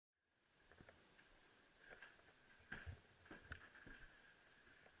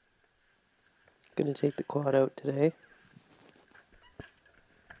Gonna take the quad out today.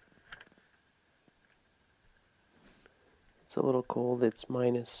 It's a little cold. It's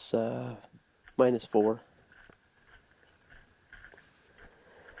 -4.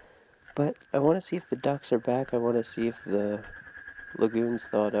 But I want to see if the ducks are back. I want to see if the lagoon's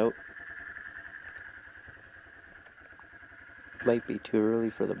thawed out. Might be too early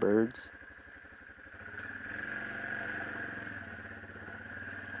for the birds.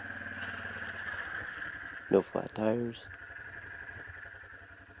 No flat tires.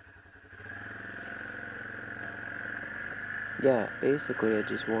 Yeah, basically I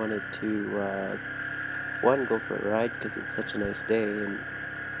just wanted to, one, go for a ride because it's such a nice day, and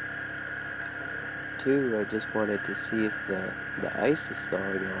two, I just wanted to see if the ice is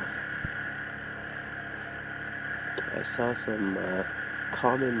thawing off. I saw some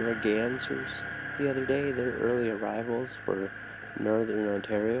common mergansers the other day. They're early arrivals for northern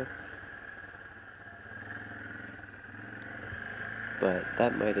Ontario. But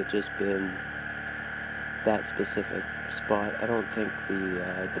that might have just been that specific spot. I don't think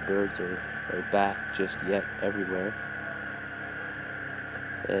the birds are back just yet everywhere.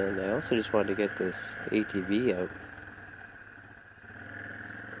 And I also just wanted to get this ATV out,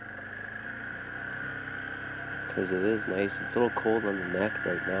 because it is nice. It's a little cold on the neck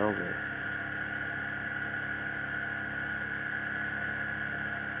right now, but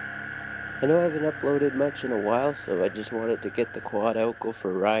I know I haven't uploaded much in a while, so I just wanted to get the quad out, go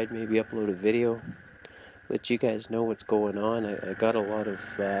for a ride, maybe upload a video, let you guys know what's going on. I got a lot of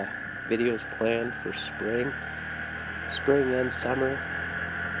videos planned for spring and summer.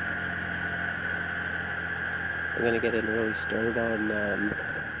 I'm going to get an early start on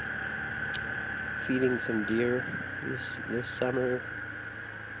feeding some deer this summer,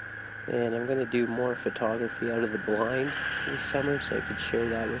 and I'm going to do more photography out of the blind this summer so I could share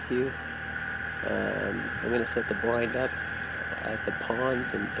that with you. I'm going to set the blind up at the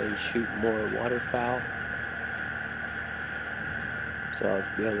ponds and shoot more waterfowl, so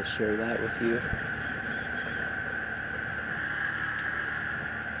I'll be able to share that with you.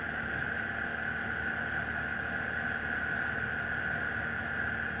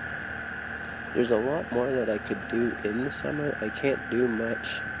 There's a lot more that I could do in the summer. I can't do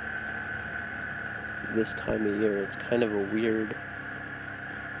much this time of year. It's kind of a weird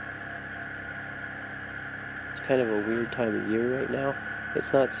time of year right now.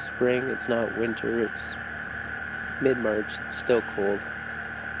 It's not spring, it's not winter, it's mid-March. It's still cold.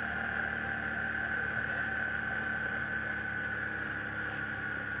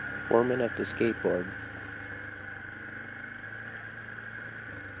 Warm enough to skateboard.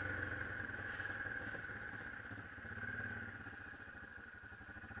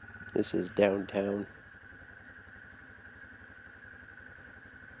 This is downtown.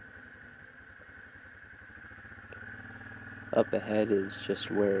 Up ahead is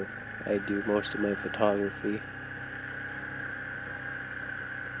just where I do most of my photography.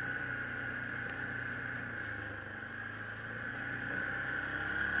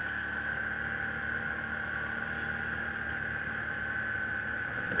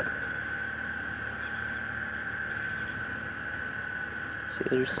 See,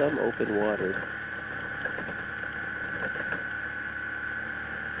 there's some open water.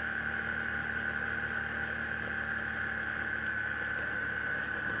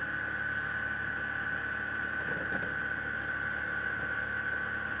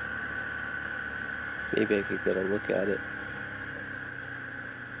 Maybe I could get a look at it.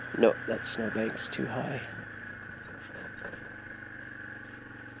 No, that snowbank's too high.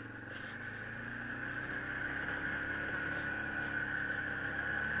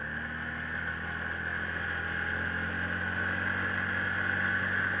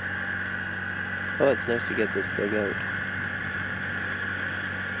 Oh, it's nice to get this thing out.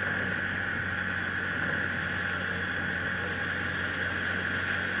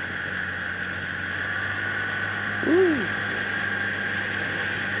 Woo!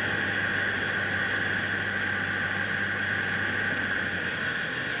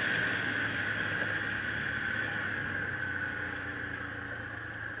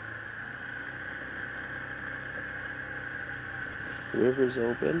 The river's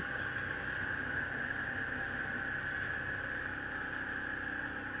open.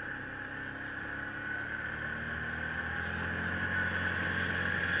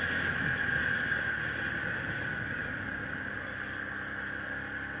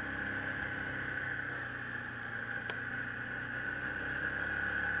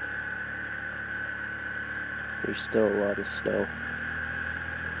 There's still a lot of snow.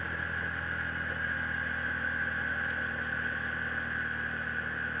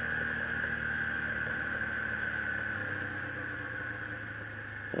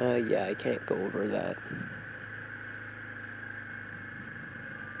 Yeah, I can't go over that.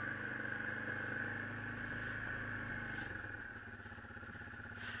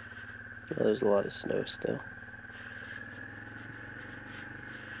 Well, there's a lot of snow still.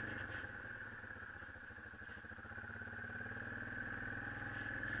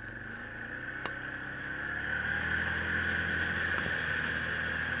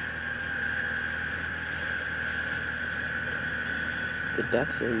 The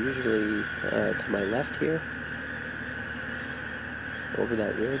ducks are usually to my left here, over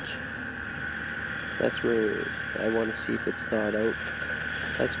that ridge. That's where I want to see if it's thawed out.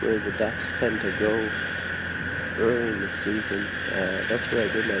 That's where the ducks tend to go early in the season. That's where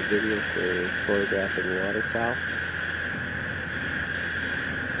I did my video for photographing waterfowl.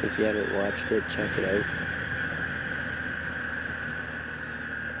 If you haven't watched it, check it out.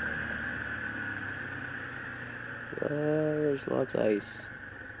 There's lots of ice.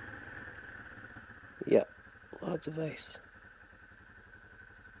 Yep, lots of ice.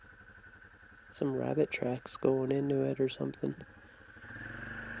 Some rabbit tracks going into it or something.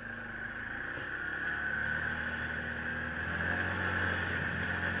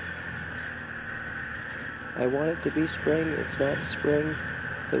 I want it to be spring. It's not spring.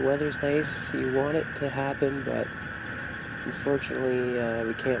 The weather's nice. You want it to happen, but unfortunately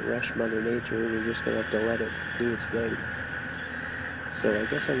we can't rush Mother Nature. We're just going to have to let it do its thing. So I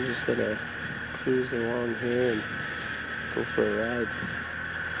guess I'm just going to cruise along here and go for a ride.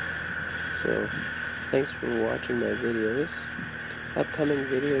 So thanks for watching my videos. Upcoming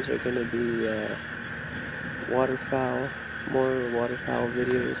videos are going to be waterfowl, more waterfowl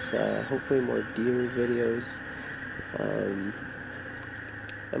videos, hopefully more deer videos.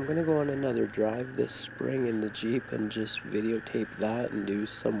 I'm going to go on another drive this spring in the Jeep and just videotape that and do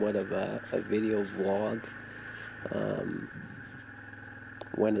somewhat of a video vlog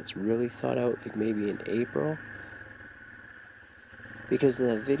when it's really thawed out, like maybe in April. Because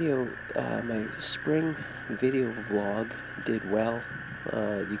the video, my spring video vlog did well.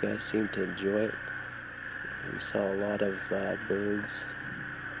 You guys seemed to enjoy it. We saw a lot of birds.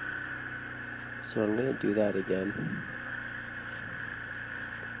 So I'm going to do that again.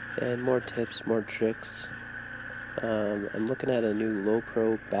 And more tips, more tricks. I'm looking at a new low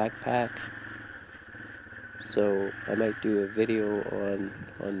pro backpack. So I might do a video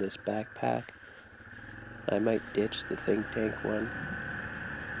on this backpack. I might ditch the think tank one.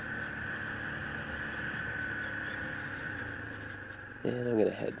 And I'm going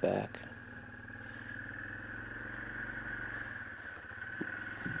to head back.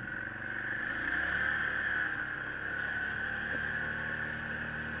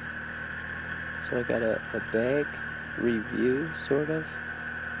 So I got a bag review, sort of.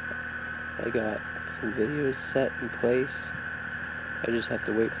 I got some videos set in place. I just have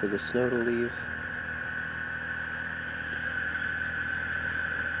to wait for the snow to leave.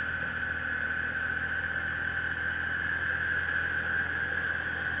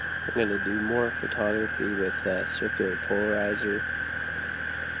 I'm going to do more photography with circular polarizer.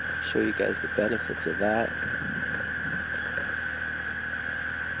 Show you guys the benefits of that.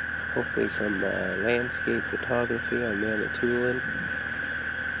 Hopefully some landscape photography on Manitoulin.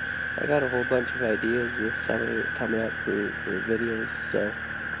 I got a whole bunch of ideas this summer coming up for videos, so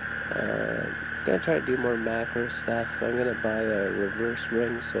I'm going to try to do more macro stuff. I'm going to buy a reverse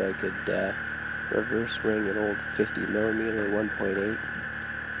ring so I could reverse ring an old 50mm 1.8,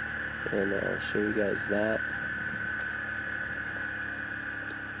 and I'll show you guys that.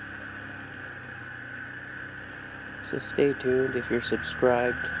 So stay tuned. If you're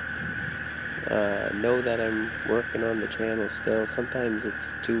subscribed, know that I'm working on the channel still. Sometimes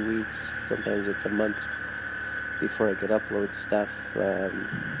it's 2 weeks, sometimes it's a month before I could upload stuff.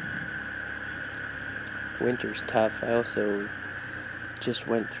 Winter's tough. I also just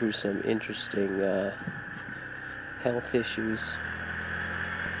went through some interesting health issues.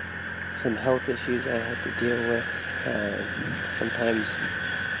 Some health issues I had to deal with. Sometimes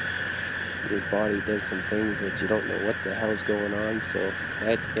your body does some things that you don't know what the hell's going on, so I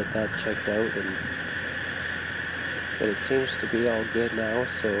had to get that checked out, but it seems to be all good now,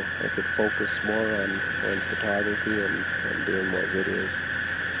 so I could focus more on photography and doing more videos.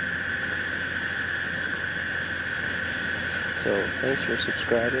 So thanks for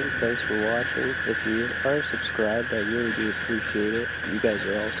subscribing, thanks for watching. If you are subscribed, I really do appreciate it. You guys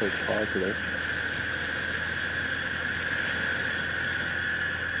are also positive.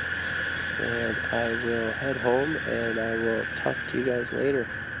 And I will head home, and I will talk to you guys later.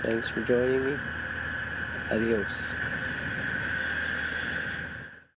 Thanks for joining me. Adios.